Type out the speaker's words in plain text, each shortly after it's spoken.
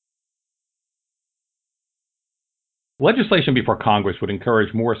Legislation before Congress would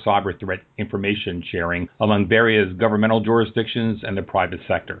encourage more cyber threat information sharing among various governmental jurisdictions and the private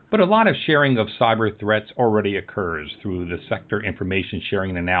sector. But a lot of sharing of cyber threats already occurs through the Sector Information Sharing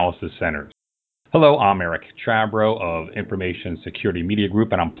and Analysis Centers. Hello, I'm Eric Chabrow of Information Security Media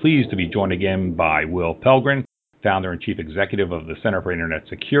Group, and I'm pleased to be joined again by Will Pelgrin, founder and chief executive of the Center for Internet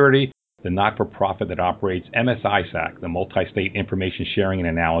Security, the not-for-profit that operates MSISAC, the Multi-State Information Sharing and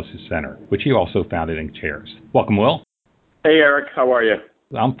Analysis Center, which he also founded and chairs. Welcome, Will. Hey, Eric. How are you?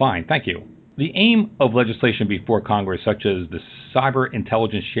 I'm fine, thank you. The aim of legislation before Congress, such as the Cyber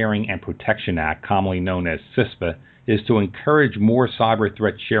Intelligence Sharing and Protection Act, commonly known as CISPA, is to encourage more cyber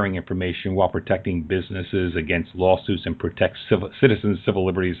threat sharing information while protecting businesses against lawsuits and protect citizens' civil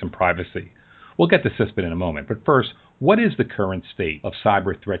liberties and privacy. We'll get to CISPA in a moment, but first, what is the current state of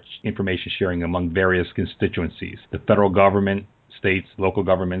cyber threat information sharing among various constituencies, the federal government, states, local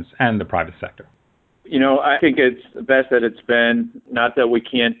governments, and the private sector? I think it's the best that it's been. Not that we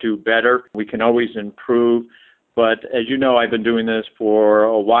can't do better. We can always improve. But as you know, I've been doing this for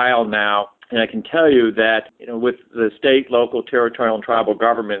a while now. And I can tell you that, with the state, local, territorial, and tribal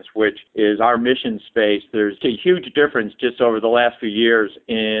governments, which is our mission space, there's a huge difference just over the last few years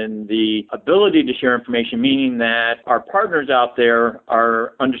in the ability to share information, meaning that our partners out there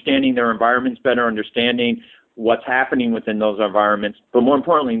are understanding their environments better, understanding what's happening within those environments, but more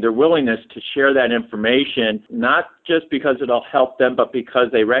importantly, their willingness to share that information, not just because it'll help them, but because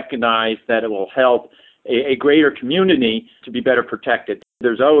they recognize that it will help a greater community to be better protected.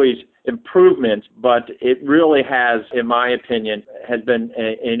 There's always improvement, but it really has, in my opinion, has been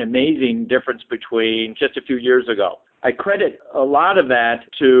an amazing difference between just a few years ago. I credit a lot of that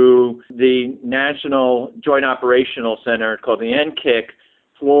to the National Joint Operational Center called the NCIC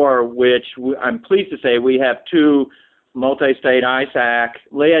floor, which I'm pleased to say we have two multi-state ISAC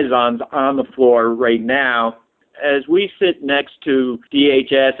liaisons on the floor right now. As we sit next to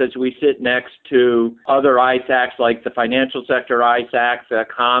DHS, as we sit next to other ISACs like the financial sector ISAC, the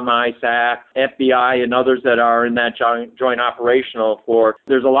COM ISAC, FBI, and others that are in that joint operational floor,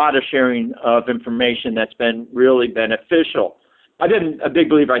 there's a lot of sharing of information that's been really beneficial. I've been a big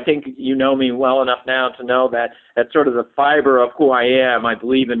believer. I think you know me well enough now to know that that's sort of the fiber of who I am. I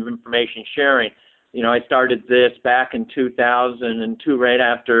believe in information sharing. I started this back in 2002, right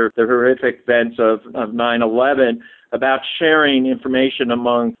after the horrific events of 9/11, about sharing information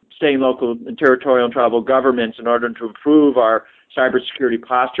among state, local, and territorial and tribal governments in order to improve our cybersecurity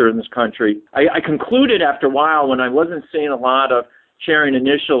posture in this country. I concluded after a while, when I wasn't seeing a lot of sharing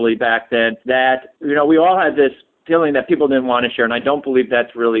initially back then, that we all had this feeling that people didn't want to share, and I don't believe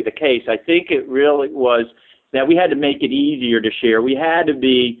that's really the case. I think it really was that we had to make it easier to share. We had to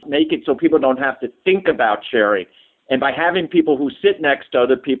make it so people don't have to think about sharing. And by having people who sit next to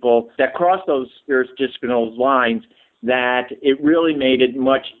other people that cross those jurisdictional lines, that it really made it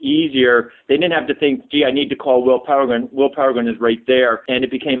much easier. They didn't have to think, gee, I need to call Will Pelgrin. Will Pelgrin is right there. And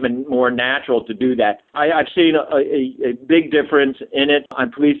it became more natural to do that. I've seen a big difference in it. I'm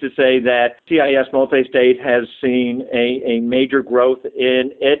pleased to say that CIS Multi-State has seen a major growth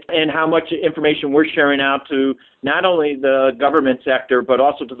in it, and how much information we're sharing out to not only the government sector, but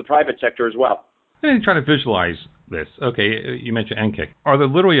also to the private sector as well. I'm trying to visualize this. Okay, you mentioned NCIC. Are there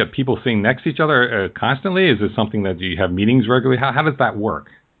literally people sitting next to each other constantly? Is it something that you have meetings regularly? How does that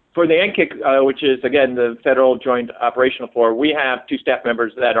work? For the NCIC, which is, again, the Federal Joint Operational Floor, we have two staff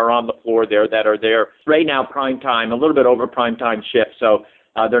members that are on the floor there that are there right now prime time, a little bit over prime time shift. So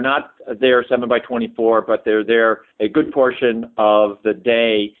they're not there 7/24, but they're there a good portion of the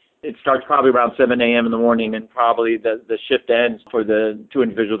day. It starts probably around 7 a.m. in the morning, and probably the shift ends for the two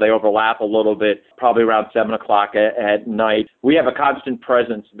individuals. They overlap a little bit, probably around 7 o'clock at night. We have a constant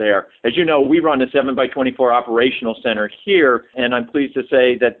presence there. As you know, we run a 7/24 operational center here, and I'm pleased to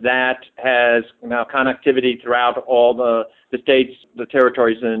say that has now connectivity throughout all the states, the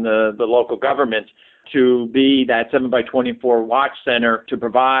territories, and the local governments, to be that 7/24 watch center to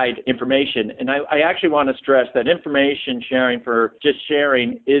provide information. And I actually want to stress that information sharing for just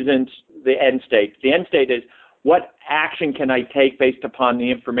sharing isn't the end state. The end state is, what action can I take based upon the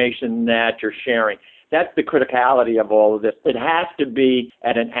information that you're sharing? That's the criticality of all of this. It has to be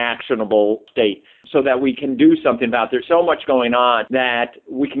at an actionable state so that we can do something about it. There's so much going on that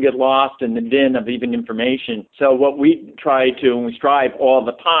we can get lost in the din of even information. So what we try to, and we strive all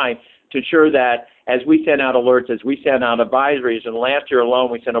the time, to ensure that as we send out alerts, as we send out advisories, and last year alone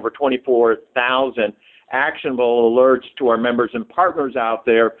we sent over 24,000 actionable alerts to our members and partners out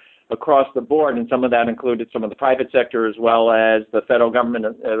there across the board, and some of that included some of the private sector as well as the federal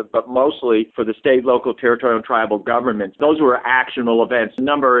government, but mostly for the state, local, territorial, and tribal governments. Those were actionable events. The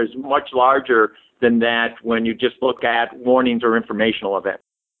number is much larger than that when you just look at warnings or informational events.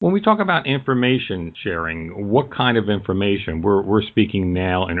 When we talk about information sharing, what kind of information? We're speaking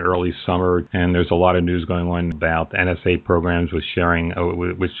now in early summer, and there's a lot of news going on about NSA programs with sharing,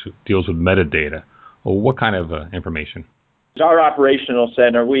 which deals with metadata. What kind of information? Our operational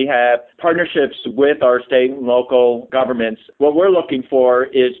center, we have partnerships with our state and local governments. What we're looking for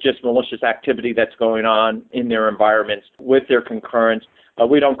is just malicious activity that's going on in their environments with their concurrence.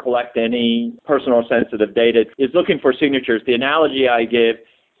 We don't collect any personal sensitive data. It's looking for signatures. The analogy I give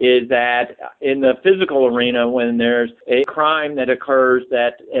is that in the physical arena, when there's a crime that occurs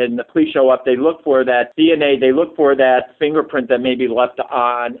and the police show up, they look for that DNA, they look for that fingerprint that may be left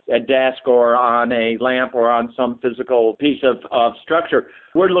on a desk or on a lamp or on some physical piece of structure.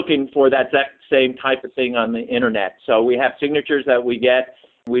 We're looking for that same type of thing on the internet. So we have signatures that we get.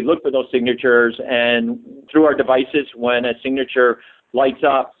 We look for those signatures, and through our devices, when a signature lights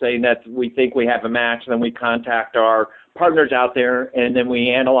up saying that we think we have a match, then we contact our partners out there, and then we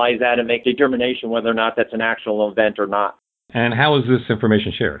analyze that and make a determination whether or not that's an actual event or not. And how is this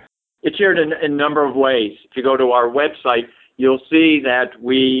information shared? It's shared in a number of ways. If you go to our website, you'll see that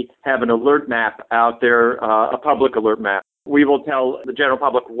we have an alert map out there, a public alert map. We will tell the general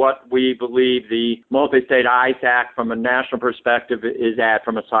public what we believe the multi-state ISAC from a national perspective is at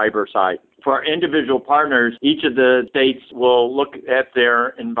from a cyber side. For our individual partners, each of the states will look at their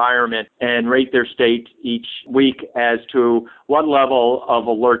environment and rate their state each week as to what level of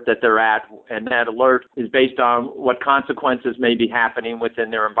alert that they're at. And that alert is based on what consequences may be happening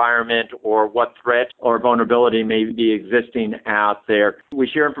within their environment or what threat or vulnerability may be existing out there. We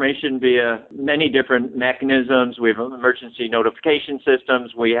share information via many different mechanisms. We have emergency notification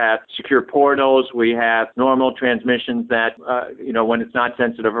systems. We have secure portals. We have normal transmissions that, when it's not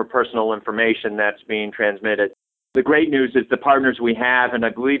sensitive or personal information that's being transmitted. The great news is the partners we have, and I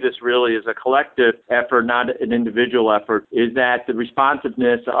believe this really is a collective effort, not an individual effort, is that the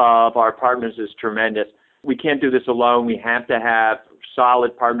responsiveness of our partners is tremendous. We can't do this alone. We have to have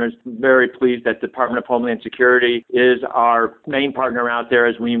solid partners. Very pleased that the Department of Homeland Security is our main partner out there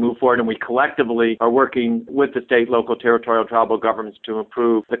as we move forward, and we collectively are working with the state, local, territorial, tribal governments to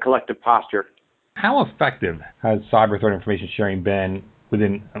improve the collective posture. How effective has cyber threat information sharing been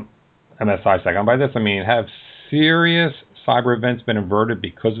within MSISAC? And by this, I mean, have serious cyber events been averted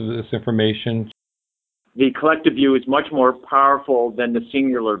because of this information? The collective view is much more powerful than the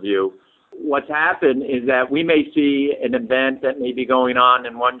singular view. What's happened is that we may see an event that may be going on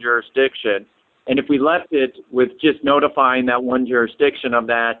in one jurisdiction, and if we left it with just notifying that one jurisdiction of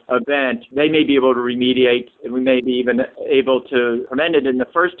that event, they may be able to remediate, and we may be even able to prevent it in the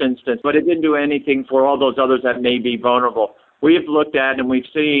first instance, but it didn't do anything for all those others that may be vulnerable. We've looked at and we've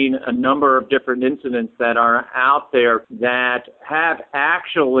seen a number of different incidents that are out there that have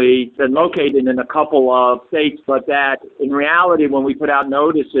actually been located in a couple of states, but that in reality, when we put out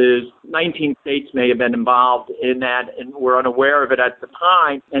notices, 19 states may have been involved in that, and we're unaware of it at the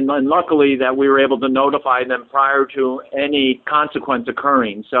time. And then luckily that we were able to notify them prior to any consequence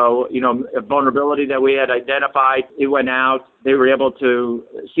occurring. So, a vulnerability that we had identified, it went out. They were able to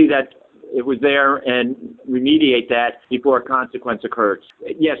see that it was there and remediate that before a consequence occurred.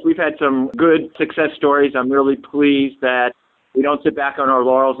 Yes, we've had some good success stories. I'm really pleased that we don't sit back on our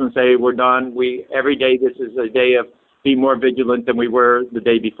laurels and say we're done. Every day this is a day of being more vigilant than we were the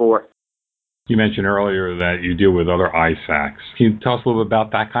day before. You mentioned earlier that you deal with other ISACs. Can you tell us a little bit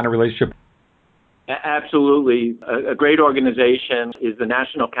about that kind of relationship? Absolutely. A great organization is the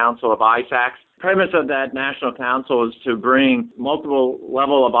National Council of ISACs. The premise of that National Council is to bring multiple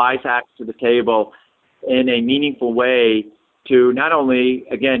level of ISACs to the table in a meaningful way to not only,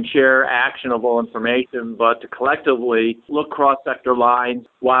 again, share actionable information, but to collectively look cross-sector lines.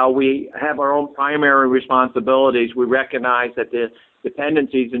 While we have our own primary responsibilities, we recognize that the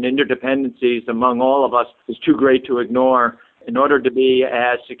dependencies and interdependencies among all of us is too great to ignore in order to be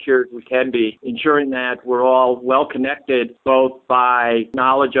as secure as we can be, ensuring that we're all well connected, both by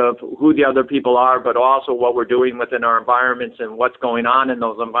knowledge of who the other people are, but also what we're doing within our environments and what's going on in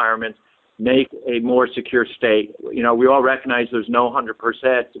those environments, make a more secure state. We all recognize there's no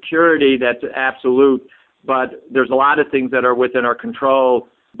 100% security that's absolute, but there's a lot of things that are within our control.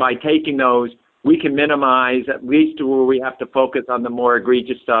 By taking those, we can minimize at least to where we have to focus on the more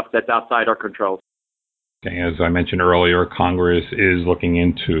egregious stuff that's outside our control. As I mentioned earlier, Congress is looking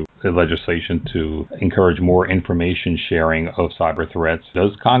into the legislation to encourage more information sharing of cyber threats.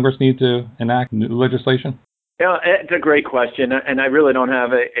 Does Congress need to enact new legislation? It's a great question, and I really don't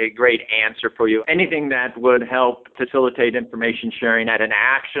have a great answer for you. Anything that would help facilitate information sharing at an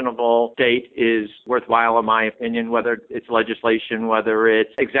actionable state is worthwhile, in my opinion, whether it's legislation, whether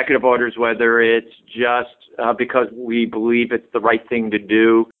it's executive orders, whether it's just because we believe it's the right thing to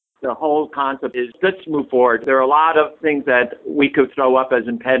do. The whole concept is let's move forward. There are a lot of things that we could throw up as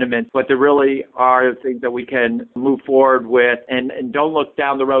impediments, but there really are things that we can move forward with and don't look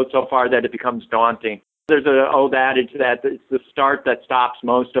down the road so far that it becomes daunting. There's an old adage that it's the start that stops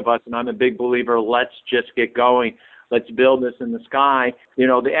most of us, and I'm a big believer, let's just get going. Let's build this in the sky. You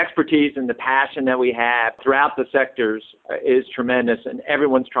know, the expertise and the passion that we have throughout the sectors is tremendous, and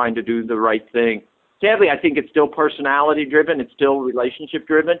everyone's trying to do the right thing. Sadly, I think it's still personality-driven. It's still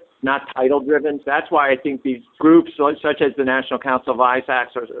relationship-driven, not title-driven. That's why I think these groups, such as the National Council of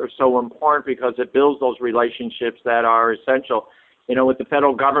ISACs, are so important because it builds those relationships that are essential. You know, with the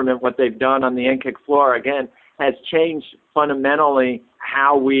federal government, what they've done on the NCCIC floor, again, has changed fundamentally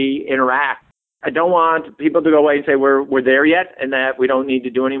how we interact. I don't want people to go away and say we're there yet and that we don't need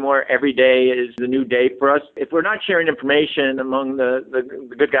to do anymore. Every day is the new day for us. If we're not sharing information among the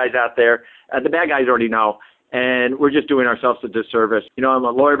good guys out there, the bad guys already know. And we're just doing ourselves a disservice. You know, I'm a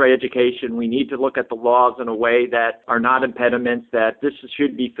lawyer by education. We need to look at the laws in a way that are not impediments, that this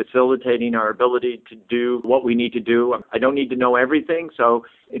should be facilitating our ability to do what we need to do. I don't need to know everything. So,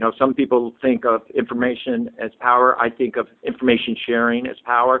 you know, some people think of information as power. I think of information sharing as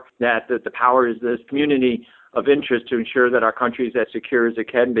power, that the power is this community of interest to ensure that our country is as secure as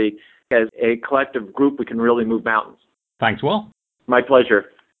it can be. As a collective group, we can really move mountains. Thanks, Will. My pleasure.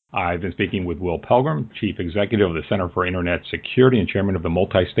 I've been speaking with Will Pelgrim, Chief Executive of the Center for Internet Security and Chairman of the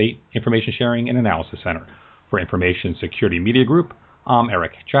Multi-State Information Sharing and Analysis Center. For Information Security Media Group, I'm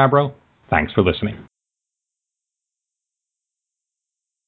Eric Chabrow. Thanks for listening.